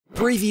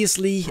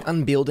Previously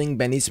on building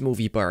Benny's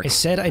movie park. I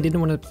said I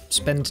didn't want to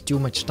spend too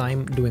much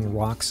time doing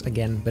rocks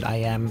again, but I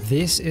am.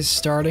 This is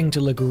starting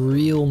to look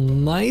real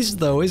nice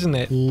though, isn't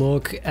it?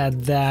 Look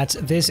at that.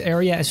 This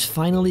area is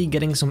finally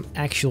getting some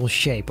actual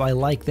shape. I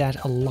like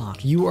that a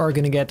lot. You are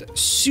gonna get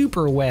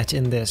super wet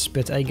in this,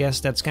 but I guess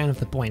that's kind of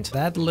the point.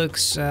 That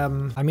looks, I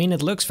mean,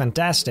 it looks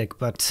fantastic,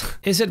 but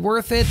is it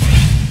worth it?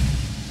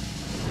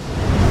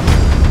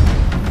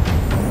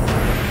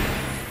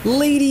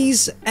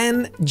 Ladies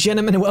and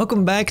gentlemen,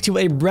 welcome back to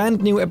a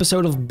brand new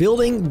episode of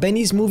Building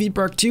Benny's Movie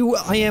Park 2.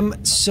 I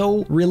am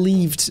so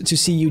relieved to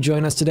see you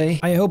join us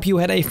today. I hope you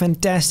had a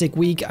fantastic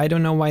week. I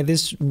don't know why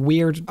this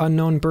weird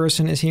unknown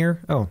person is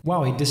here. Oh,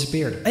 wow, he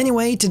disappeared.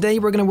 Anyway, today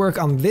we're gonna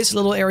work on this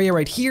little area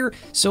right here,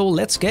 so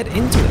let's get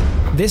into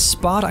it. This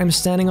spot I'm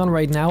standing on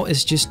right now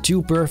is just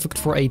too perfect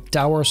for a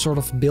tower sort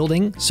of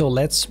building, so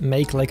let's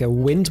make like a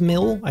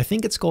windmill. I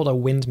think it's called a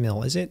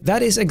windmill, is it?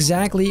 That is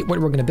exactly what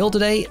we're gonna build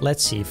today.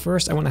 Let's see.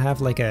 First, I want to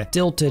have like a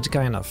tilted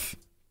kind of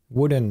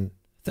wooden...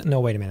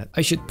 No, wait a minute.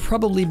 I should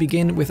probably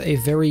begin with a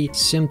very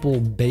simple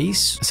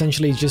base,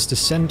 essentially just the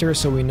center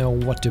so we know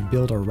what to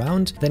build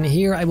around. Then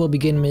here I will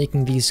begin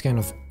making these kind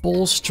of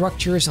pole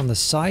structures on the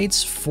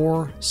sides.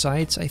 4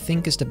 sides, I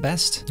think, is the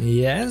best.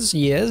 Yes,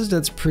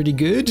 that's pretty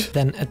good.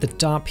 Then at the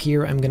top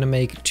here, I'm gonna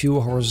make 2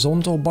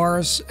 horizontal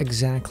bars,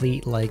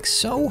 exactly like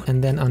so.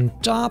 And then on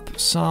top,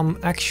 some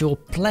actual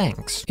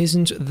planks.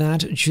 Isn't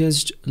that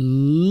just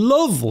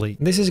lovely?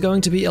 This is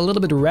going to be a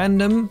little bit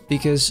random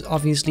because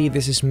obviously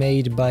this is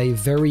made by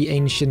very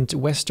ancient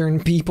Western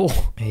people.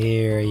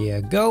 Here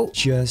you go,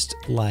 just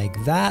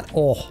like that.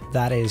 Oh,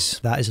 that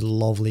is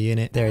lovely in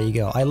it. There you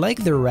go. I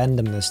like the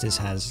randomness this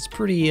has. It's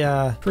pretty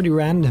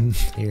random.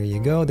 Here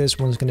you go. This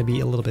one's gonna be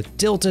a little bit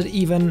tilted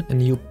even,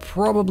 and you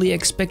probably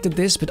expected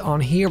this, but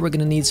on here we're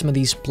gonna need some of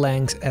these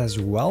planks as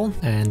well.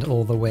 And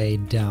all the way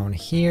down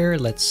here,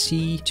 let's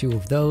see, 2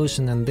 of those,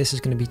 and then this is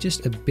gonna be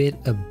just a bit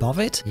above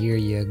it. Here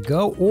you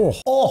go.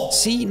 Oh,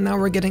 see, now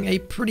we're getting a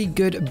pretty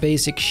good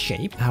basic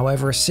shape.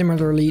 However,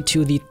 similarly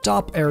to the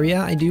top area,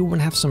 I do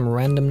want to have some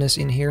randomness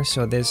in here,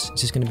 so this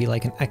is just going to be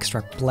like an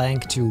extra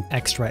plank to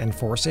extra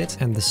enforce it.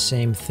 And the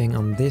same thing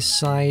on this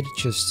side,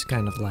 just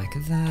kind of like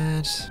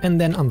that. And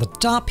then on the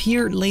top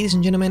here, ladies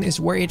and gentlemen, is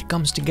where it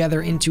comes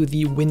together into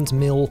the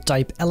windmill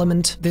type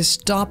element. This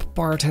top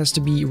part has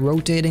to be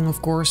rotating,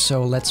 of course,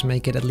 so let's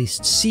make it at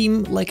least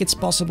seem like it's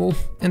possible.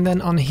 And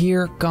then on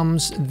here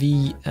comes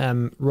the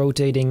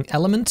rotating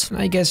element.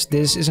 I guess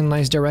this is a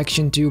nice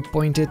direction to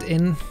point it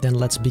in. Then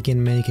let's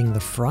begin making the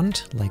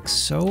front, like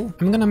so.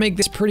 I'm gonna make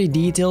this pretty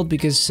detailed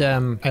because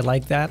I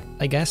like that,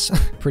 I guess.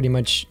 Pretty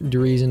much the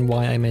reason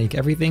why I make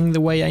everything the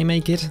way I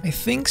make it. I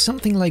think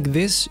something like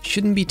this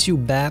shouldn't be too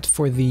bad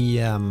for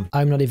the...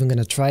 I'm not even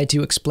gonna try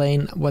to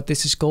explain what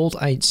this is called.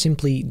 I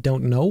simply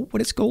don't know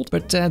what it's called.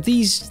 But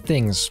these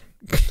things...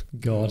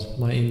 God,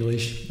 my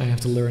English. I have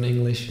to learn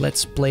English.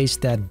 Let's place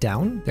that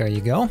down. There you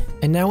go.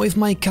 And now if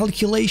my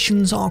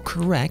calculations are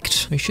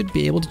correct, I should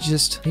be able to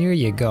just... Here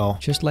you go.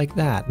 Just like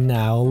that.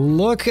 Now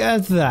look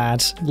at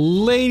that.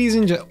 Ladies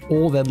and gentlemen.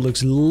 Oh, that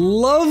looks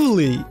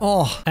lovely.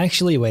 Oh,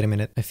 actually, wait a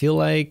minute. I feel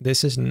like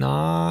this is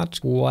not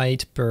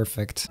quite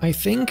perfect. I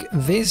think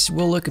this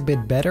will look a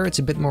bit better. It's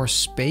a bit more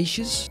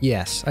spacious.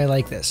 Yes, I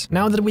like this.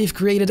 Now that we've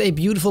created a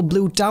beautiful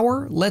blue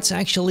tower, let's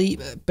actually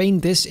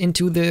paint this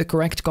into the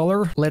correct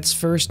color. Let's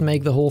first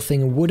make the whole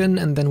thing wooden,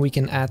 and then we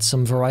can add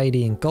some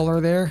variety in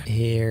color there.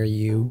 Here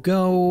you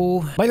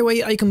go. By the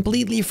way, I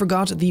completely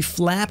forgot the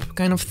flap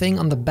kind of thing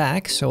on the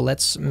back, so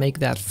let's make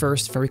that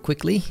first very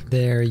quickly.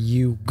 There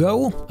you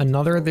go.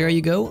 Another, there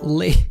you go.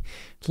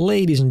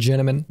 Ladies and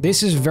gentlemen,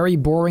 this is very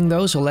boring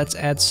though, so let's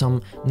add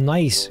some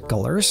nice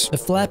colors. The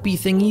flappy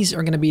thingies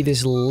are gonna be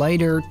this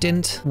lighter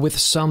tint, with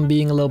some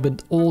being a little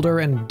bit older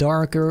and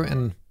darker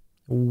and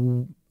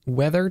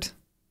weathered.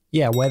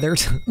 Yeah, weathered.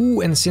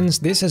 Ooh, and since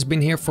this has been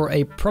here for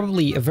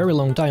probably a very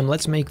long time,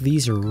 let's make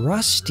these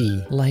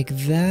rusty, like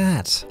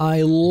that.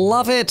 I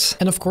love it!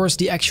 And of course,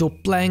 the actual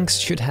planks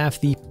should have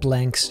the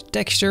planks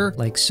texture,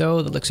 like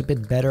so. That looks a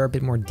bit better, a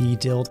bit more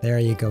detailed. There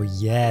you go,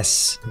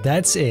 yes!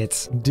 That's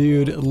it!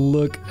 Dude,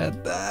 look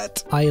at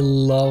that! I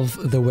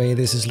love the way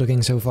this is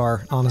looking so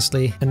far,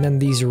 honestly. And then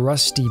these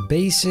rusty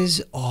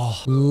bases,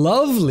 oh,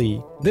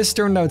 lovely! This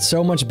turned out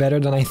so much better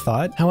than I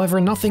thought.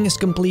 However, nothing is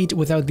complete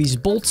without these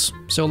bolts,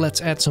 so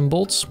let's add some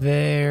bolts.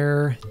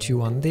 There,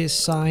 2 on this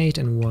side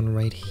and 1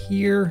 right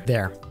here.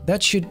 There.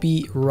 That should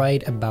be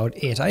right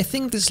about it. I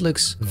think this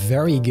looks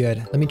very good.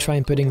 Let me try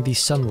and putting the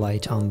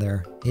sunlight on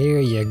there.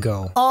 Here you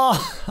go.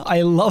 Oh,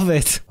 I love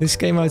it. This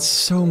came out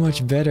so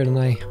much better than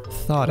I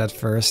thought at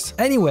first.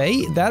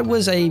 Anyway, that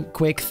was a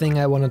quick thing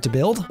I wanted to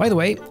build. By the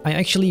way, I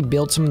actually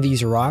built some of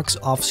these rocks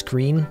off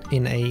screen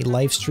in a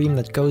live stream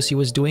that Cozy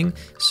was doing.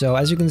 So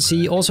as you can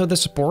see, also the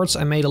supports,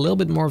 I made a little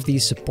bit more of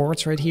these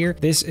supports right here.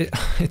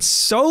 It's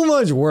so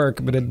much work,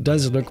 but it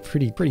does look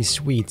pretty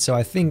sweet. So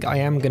I think I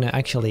am gonna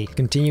actually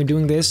continue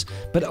doing this. this,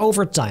 but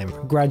over time,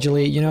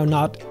 gradually, you know,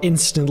 not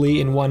instantly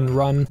in one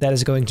run. That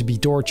is going to be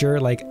torture,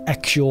 like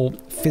actual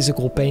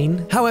physical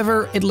pain.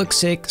 However, it looks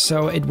sick,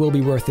 so it will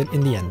be worth it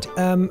in the end.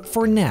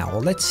 For now,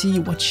 let's see,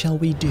 what shall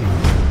we do?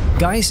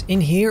 Guys, in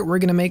here, we're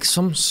gonna make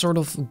some sort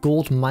of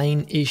gold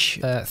mine-ish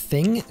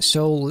thing.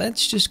 So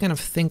let's just kind of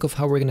think of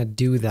how we're gonna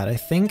do that. I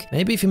think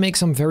maybe if you make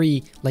some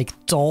very, like,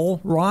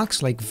 tall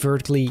rocks, like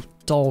vertically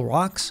tall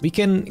rocks, we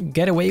can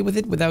get away with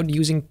it without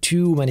using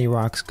too many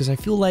rocks, because I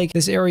feel like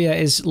this area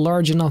is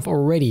large enough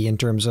already in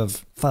terms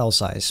of file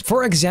size.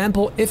 For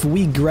example, if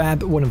we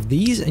grab one of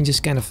these and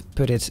just kind of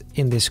put it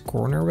in this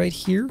corner right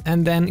here,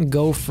 and then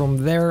go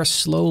from there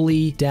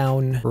slowly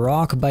down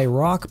rock by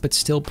rock, but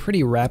still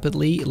pretty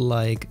rapidly,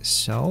 like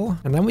so.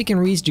 And then we can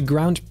reach the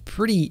ground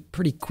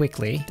pretty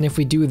quickly. And if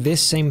we do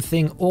this same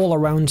thing all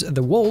around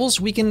the walls,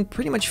 we can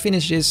pretty much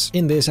finish this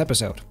in this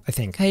episode, I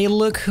think. Hey,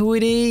 look who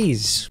it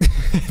is.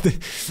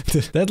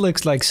 That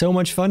looks like so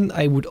much fun.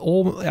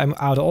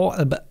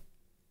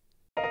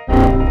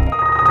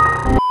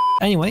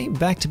 Anyway,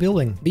 back to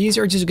building. These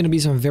are just going to be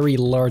some very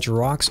large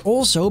rocks.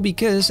 Also,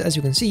 because, as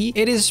you can see,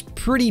 it is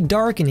pretty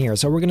dark in here.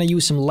 So we're going to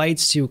use some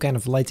lights to kind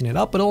of lighten it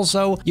up. But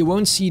also, you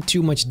won't see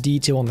too much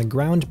detail on the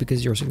ground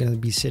because you're going to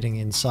be sitting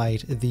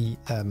inside the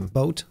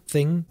boat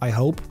thing. I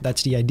hope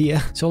that's the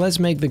idea. So let's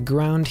make the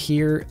ground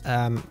here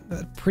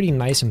pretty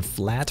nice and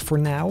flat for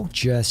now.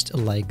 Just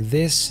like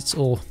this. It's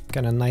all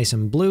kind of nice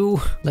and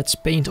blue. Let's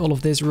paint all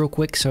of this real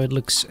quick so it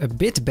looks a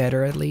bit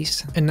better at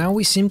least. And now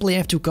we simply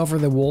have to cover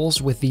the walls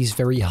with these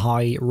very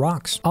high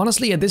rocks.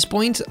 Honestly, at this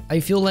point, I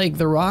feel like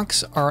the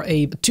rocks are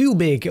too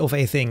big of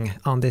a thing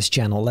on this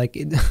channel. Like,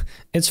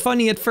 it's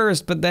funny at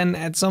first, but then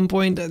at some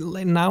point,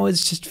 now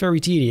it's just very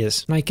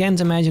tedious. And I can't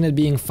imagine it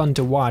being fun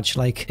to watch,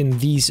 like, in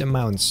these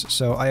amounts.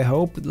 So I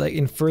hope, like,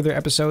 in further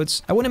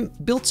episodes, I want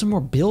to build some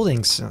more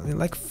buildings,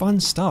 like fun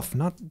stuff,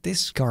 not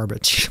this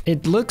garbage.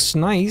 It looks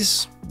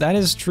nice. That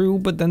is true,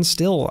 but then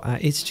still,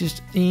 it's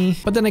just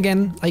But then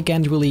again, I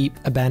can't really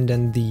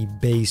abandon the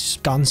base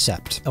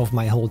concept of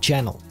my whole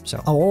channel. So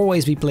I'll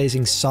always be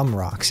placing some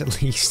rocks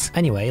at least.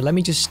 Anyway, let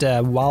me just,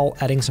 while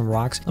adding some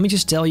rocks, let me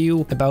just tell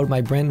you about my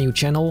brand new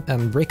channel,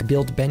 Brick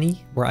Build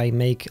Benny, where I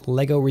make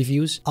Lego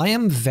reviews. I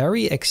am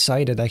very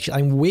excited, actually.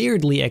 I'm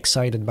weirdly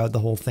excited about the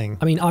whole thing.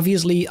 I mean,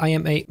 obviously, I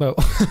am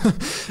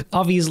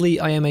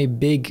a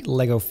big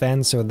Lego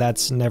fan, so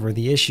that's never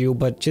the issue,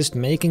 but just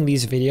making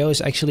these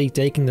videos, actually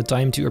taking the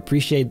time to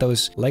appreciate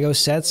those Lego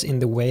sets in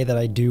the way that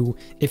I do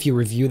if you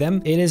review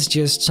them, it is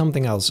just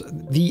something else.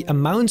 The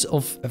amount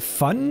of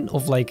fun,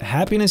 of like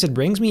happiness it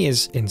brings me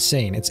is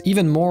insane. It's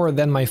even more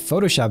than my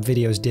Photoshop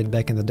videos did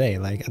back in the day.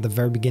 Like at the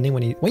very beginning,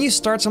 when you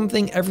start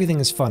something, everything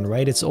is fun,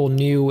 right? It's all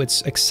new,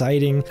 it's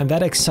exciting, and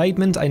that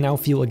excitement I now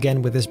feel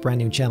again with this brand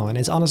new channel. And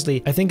it's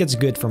honestly, I think it's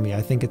good for me.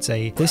 I think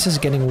this is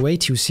getting way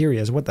too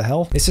serious. What the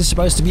hell? This is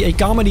supposed to be a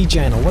comedy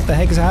channel. What the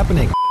heck is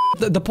happening?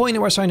 The point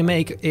that we're trying to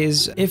make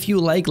is if you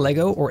like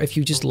Lego, or if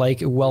you just like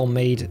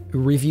well-made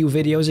review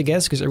videos, I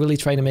guess, because I really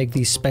try to make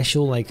these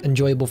special, like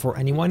enjoyable for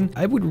anyone,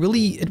 it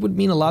would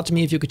mean a lot to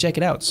me if you could check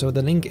it out. So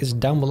the link is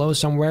down below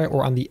somewhere,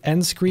 or on the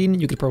end screen.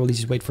 You could probably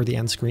just wait for the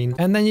end screen,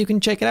 and then you can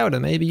check it out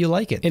and maybe you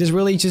like it. It is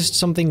really just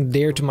something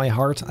dear to my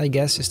heart, I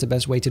guess, is the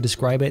best way to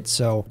describe it.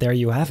 So there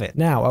you have it.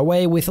 Now,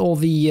 away with all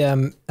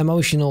the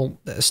emotional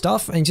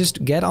stuff and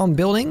just get on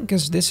building,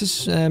 because this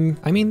is,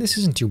 I mean, this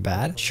isn't too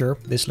bad. Sure,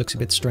 this looks a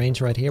bit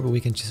strange right here, but we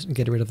can just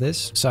get rid of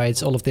this.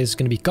 Besides, all of this is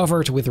going to be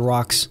covered with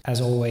rocks,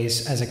 as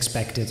always, as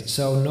expected,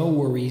 so no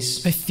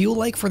worries. I feel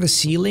like for the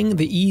ceiling,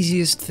 the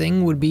easiest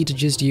thing would be to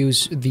just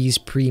use these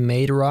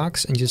pre-made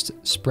rocks and just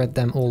spread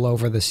them all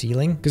over the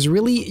ceiling, because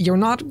really, you're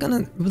not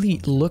gonna really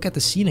look at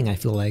the ceiling, I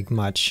feel like,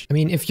 much. I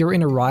mean, if you're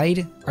in a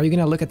ride, are you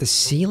gonna look at the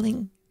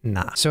ceiling?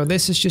 Nah. So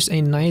this is just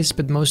a nice,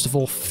 but most of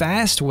all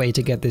fast way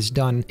to get this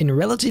done in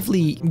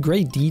relatively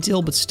great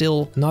detail, but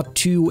still not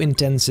too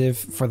intensive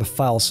for the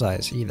file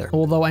size either.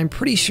 Although I'm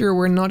pretty sure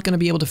we're not going to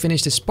be able to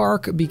finish this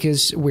park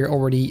because we're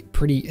already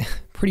pretty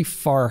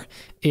far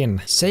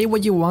in. Say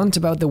what you want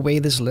about the way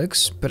this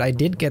looks, but I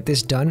did get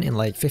this done in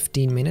like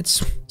 15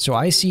 minutes. So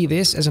I see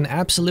this as an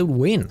absolute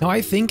win. Now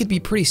I think it'd be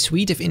pretty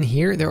sweet if in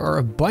here there are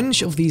a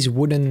bunch of these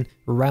wooden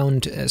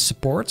round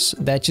supports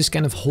that just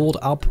kind of hold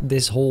up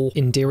this whole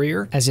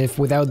interior, as if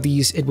without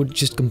these it would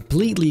just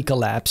completely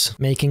collapse,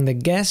 making the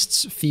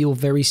guests feel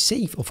very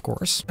safe, of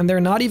course. And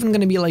they're not even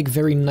going to be like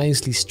very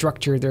nicely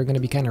structured, they're going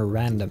to be kind of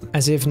random,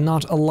 as if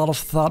not a lot of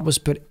thought was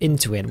put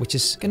into it, which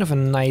is kind of a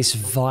nice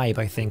vibe,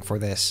 I think, for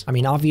this. I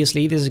mean,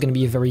 obviously this is going to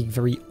be a very,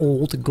 very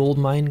old gold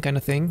mine kind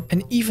of thing,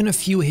 and even a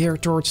few here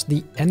towards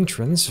the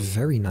entrance,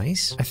 very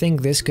nice. I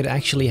think this could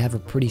actually have a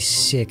pretty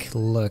sick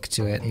look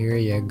to it. Here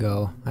you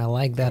go. I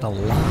like that a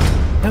lot.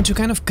 Now to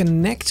kind of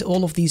connect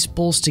all of these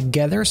poles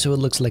together so it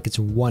looks like it's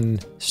one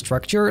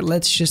structure,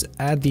 let's just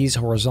add these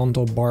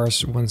horizontal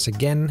bars once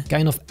again,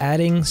 kind of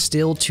adding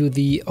still to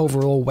the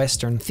overall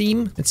Western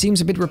theme. It seems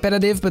a bit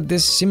repetitive, but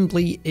this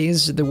simply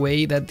is the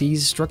way that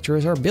these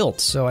structures are built,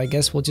 so I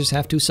guess we'll just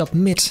have to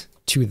submit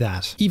to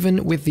that.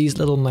 Even with these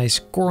little nice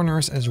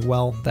corners as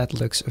well, that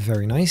looks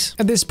very nice.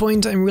 At this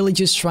point, I'm really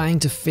just trying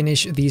to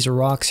finish these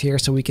rocks here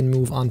so we can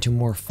move on to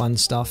more fun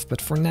stuff.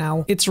 But for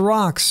now, it's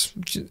rocks.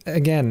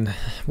 Again,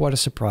 what a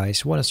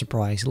surprise. What a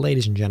surprise,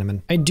 ladies and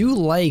gentlemen. I do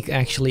like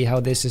actually how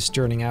this is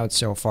turning out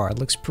so far. It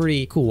looks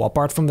pretty cool.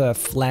 Apart from the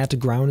flat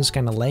ground is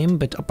kind of lame,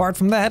 but apart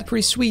from that,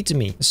 pretty sweet to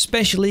me.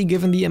 Especially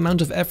given the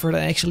amount of effort I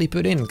actually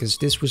put in, because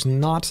this was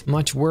not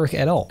much work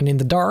at all. And in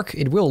the dark,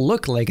 it will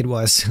look like it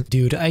was.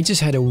 Dude, I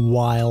just had a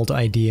wild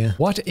idea.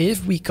 What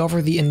if we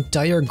cover the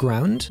entire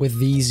ground with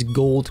these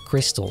gold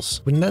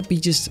crystals? Wouldn't that be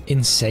just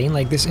insane?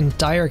 Like this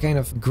entire kind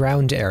of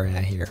ground area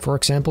here. For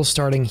example,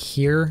 starting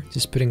here,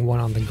 just putting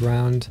one on the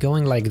ground,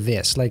 going like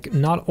this. Like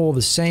not all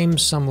the same,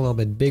 some a little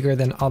bit bigger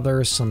than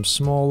others, some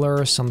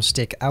smaller, some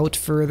stick out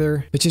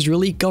further, which is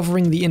really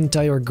covering the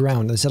entire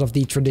ground instead of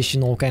the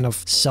traditional kind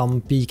of some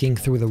peeking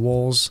through the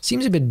walls.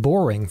 Seems a bit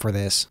boring for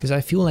this, because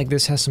I feel like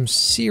this has some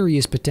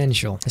serious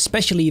potential,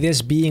 especially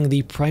this being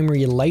the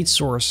primary light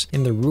source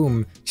in the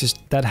room.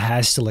 Just that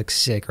has to look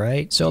sick,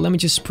 right? So let me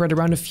just spread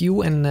around a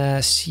few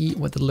and see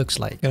what it looks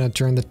like. Gonna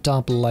turn the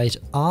top light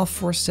off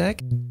for a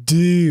sec.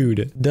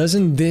 Dude,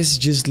 doesn't this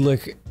just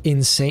look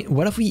insane?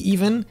 What if we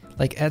even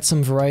like add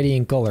some variety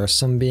in colors,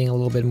 some being a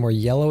little bit more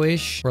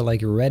yellowish or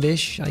like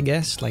reddish, I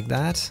guess, like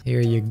that.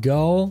 Here you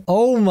go.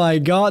 Oh my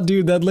god,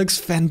 dude, that looks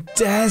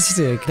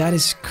fantastic. That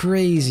is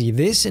crazy.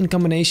 This in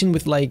combination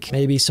with like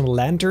maybe some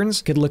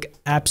lanterns could look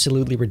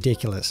absolutely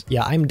ridiculous.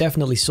 Yeah, I'm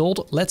definitely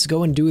sold. Let's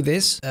go and do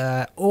this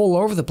all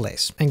over the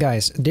place. And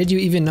guys, did you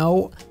even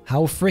know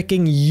how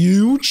freaking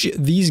huge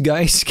these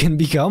guys can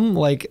become?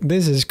 Like,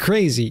 this is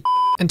crazy.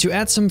 And to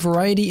add some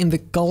variety in the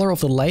color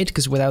of the light,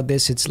 because without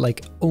this it's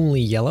like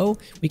only yellow,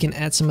 we can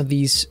add some of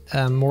these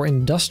more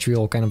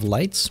industrial kind of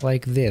lights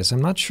like this.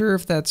 I'm not sure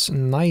if that's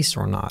nice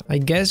or not. I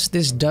guess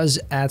this does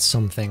add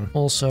something.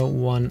 Also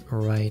one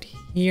right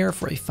here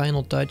for a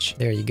final touch.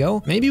 There you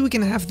go. Maybe we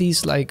can have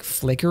these like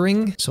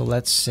flickering. So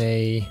let's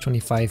say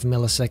 25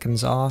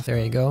 milliseconds off. There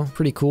you go.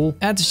 Pretty cool.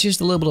 Adds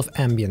just a little bit of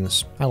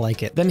ambience. I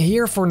like it. Then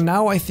here for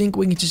now, I think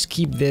we can just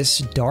keep this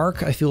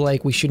dark. I feel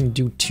like we shouldn't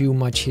do too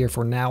much here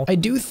for now. I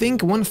do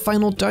think one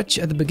final touch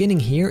at the beginning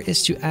here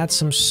is to add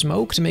some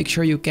smoke to make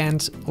sure you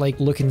can't like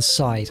look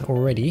inside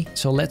already.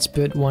 So let's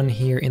put one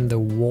here in the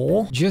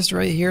wall. Just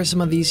right here, some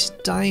of these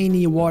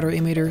tiny water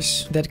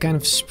emitters that kind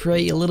of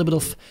spray a little bit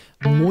of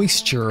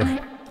moisture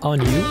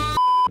on you.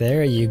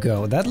 There you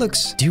go. That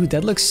looks, dude,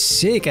 that looks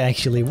sick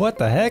actually. What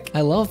the heck? I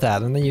love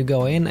that. And then you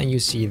go in and you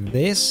see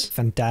this.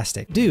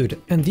 Fantastic.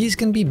 Dude, and these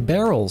can be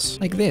barrels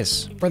like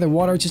this, where the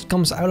water just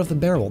comes out of the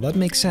barrel. That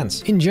makes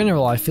sense. In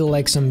general, I feel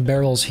like some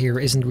barrels here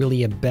isn't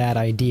really a bad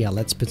idea.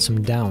 Let's put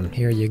some down.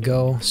 Here you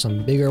go.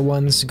 Some bigger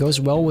ones. Goes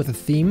well with the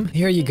theme.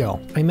 Here you go.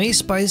 I may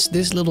spice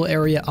this little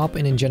area up,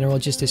 and in general,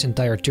 just this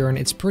entire turn.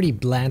 It's pretty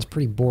bland,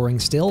 pretty boring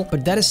still,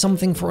 but that is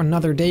something for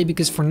another day,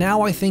 because for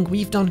now, I think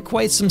we've done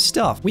quite some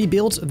stuff. We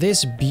built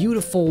this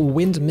beautiful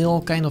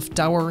windmill kind of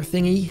tower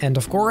thingy. And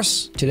of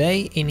course,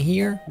 today in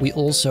here, we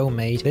also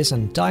made this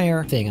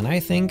entire thing. And I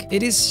think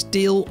it is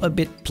still a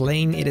bit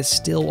plain. It is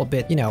still a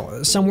bit, you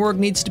know, some work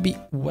needs to be...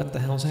 What the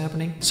hell's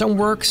happening? Some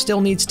work still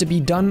needs to be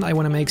done. I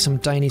want to make some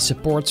tiny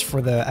supports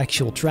for the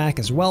actual track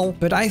as well.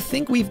 But I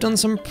think we've done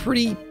some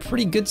pretty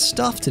good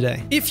stuff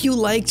today. If you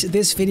liked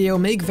this video,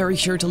 make very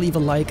sure to leave a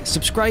like,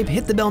 subscribe,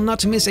 hit the bell not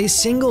to miss a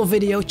single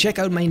video, check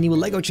out my new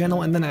Lego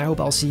channel, and then I hope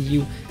I'll see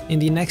you in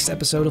the next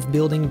episode of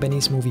Building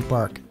Benny's Movie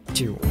Park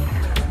 2.